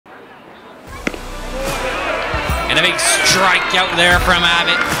And a big strikeout there from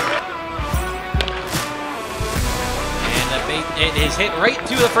Abbott. And it is hit right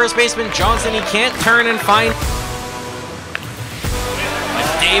to the first baseman, Johnson. He can't turn and find. But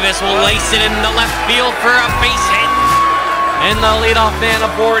Davis will lace it in the left field for a base hit. And the leadoff man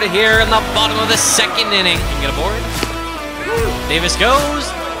aboard here in the bottom of the second inning. Can you get aboard? Davis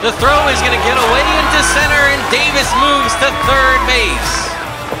goes. The throw is going to get away into center, and Davis moves to third base.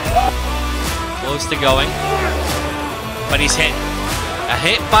 Close to going, but he's hit. A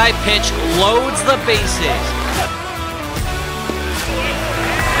hit by pitch loads the bases.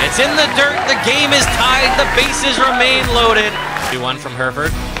 It's in the dirt. The game is tied. The bases remain loaded. 2-1 from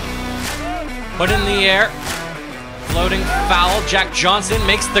Hereford. Put in the air. Floating foul. Jack Johnson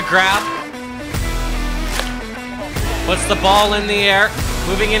makes the grab. Puts the ball in the air.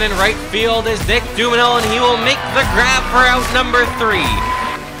 Moving in right field is Nick Dumanel, and he will make the grab for out number 3.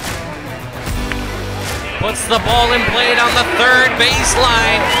 Puts the ball in play down the third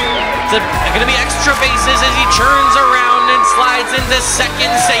baseline. It's going to be extra bases as he turns around and slides into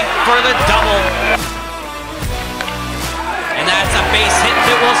second safe for the double. And that's a base hit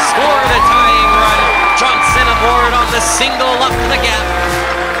that will score the tying run. Johnson aboard on the single up the gap.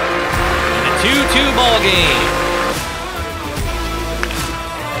 And a 2-2 ball game.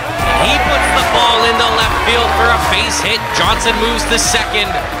 And he puts the ball into left field for a base hit. Johnson moves to second.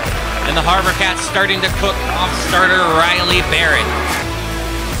 And the HarbourCats starting to cook off starter Riley Barrett.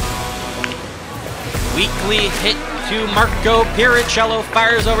 Weekly hit to Marco Piricello,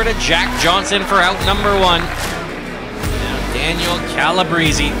 fires over to Jack Johnson for out number 1. Now Daniel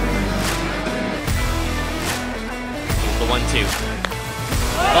Calabrese. The 1-2.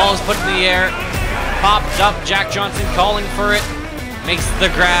 Ball is put in the air. Popped up. Jack Johnson calling for it. Makes the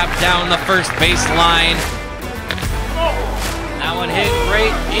grab down the first baseline. That one hit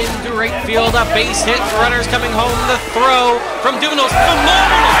right into right field. A base hit. Runners coming home. The throw from Dumanel.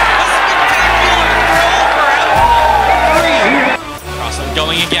 Phenomenal. A spectacular throw for out 3. Crossland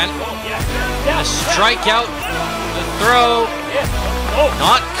going again. And a strikeout. The throw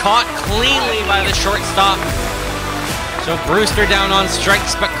not caught cleanly by the shortstop. So Brewster down on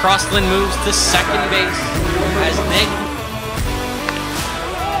strikes, but Crossland moves to second base as Nick.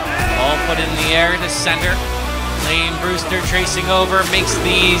 Ball put in the air to center. Lane Brewster tracing over, makes the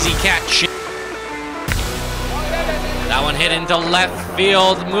easy catch. That one hit into left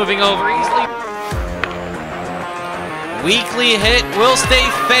field, moving over easily. Weekly hit will stay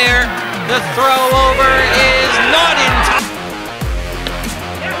fair. The throw over is not in time.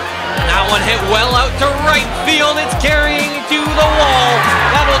 That one hit well out to right field. It's carrying to the wall.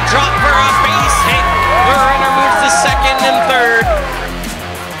 That'll drop for a base hit. The runner moves to second and third.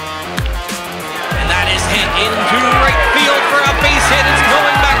 And that is hit into right field for a base hit. It's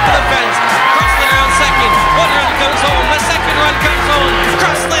going back to the fence. Crossland around second. One run comes home. The second run comes home.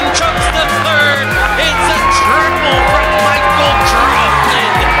 Crossland chokes to third. It's a triple from Michael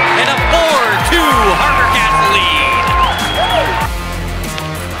Crossland. And a 4-2 HarbourCats lead.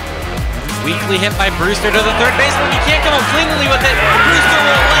 Weekly hit by Brewster to the third baseman. He can't come up cleanly with it. Brewster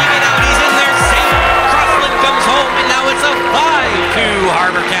will lay it out. He's in there safe. Crossland comes home, and now it's a 5-2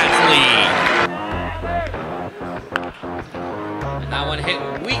 HarbourCats lead. And that one hit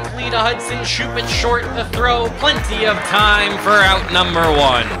weakly to Hudson. Shoop it short. The throw. Plenty of time for out number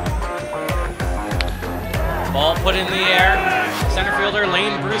 1. Ball put in the air. Center fielder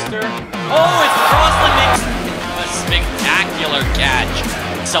Lane Brewster. Oh, it's Crossland makes a spectacular catch.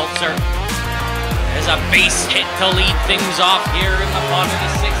 Seltzer. There's a base hit to lead things off here in the bottom of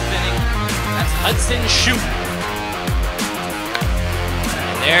the 6th inning. That's Hudson Shoop.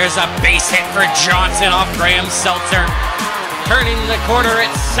 And there's a base hit for Johnson off Graham Seltzer. Turning the corner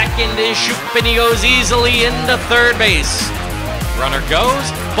at second is Shoop, and he goes easily into third base. Runner goes,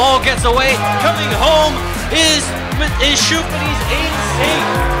 ball gets away. Coming home is Shoop, and he's in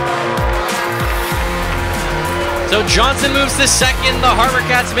safe. So Johnson moves to second. The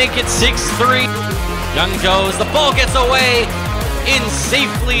HarbourCats make it 6-3. Young goes, the ball gets away, in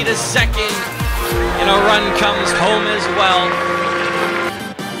safely to second, and a run comes home as well.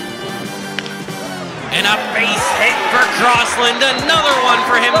 And a base hit for Crossland, another one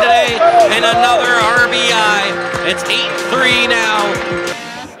for him today, and another RBI. It's 8-3 now.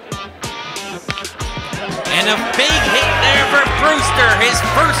 And a big hit there for Brewster, his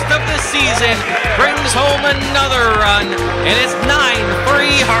first of the season, brings home another run, and it's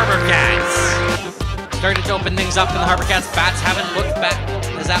 9-3 HarbourCats. Started to open things up, and the HarbourCats bats haven't looked back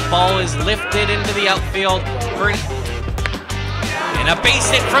as that ball is lifted into the outfield. And a base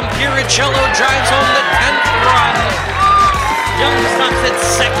hit from Piricello drives home the 10th run. Young stops at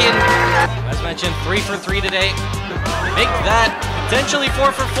second. As mentioned, mentioned, 3 for 3 today. Make that potentially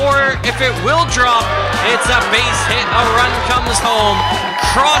 4 for 4. If it will drop, it's a base hit. A run comes home.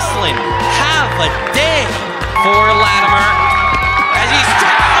 Crossland, have a day for Latimer as he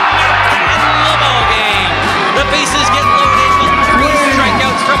strikes them out to end the ball game. The bases get loaded with 3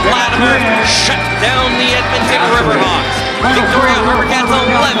 strikeouts from Latimer. Shut down the Edmonton RiverHawks. Victoria HarbourCats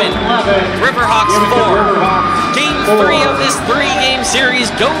 11, RiverHawks 4. Game 3 of this 3-game series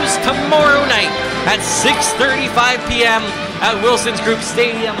goes tomorrow night at 6:35 p.m. at Wilson's Group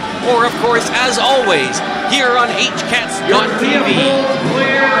Stadium, or of course, as always, here on HCats.tv.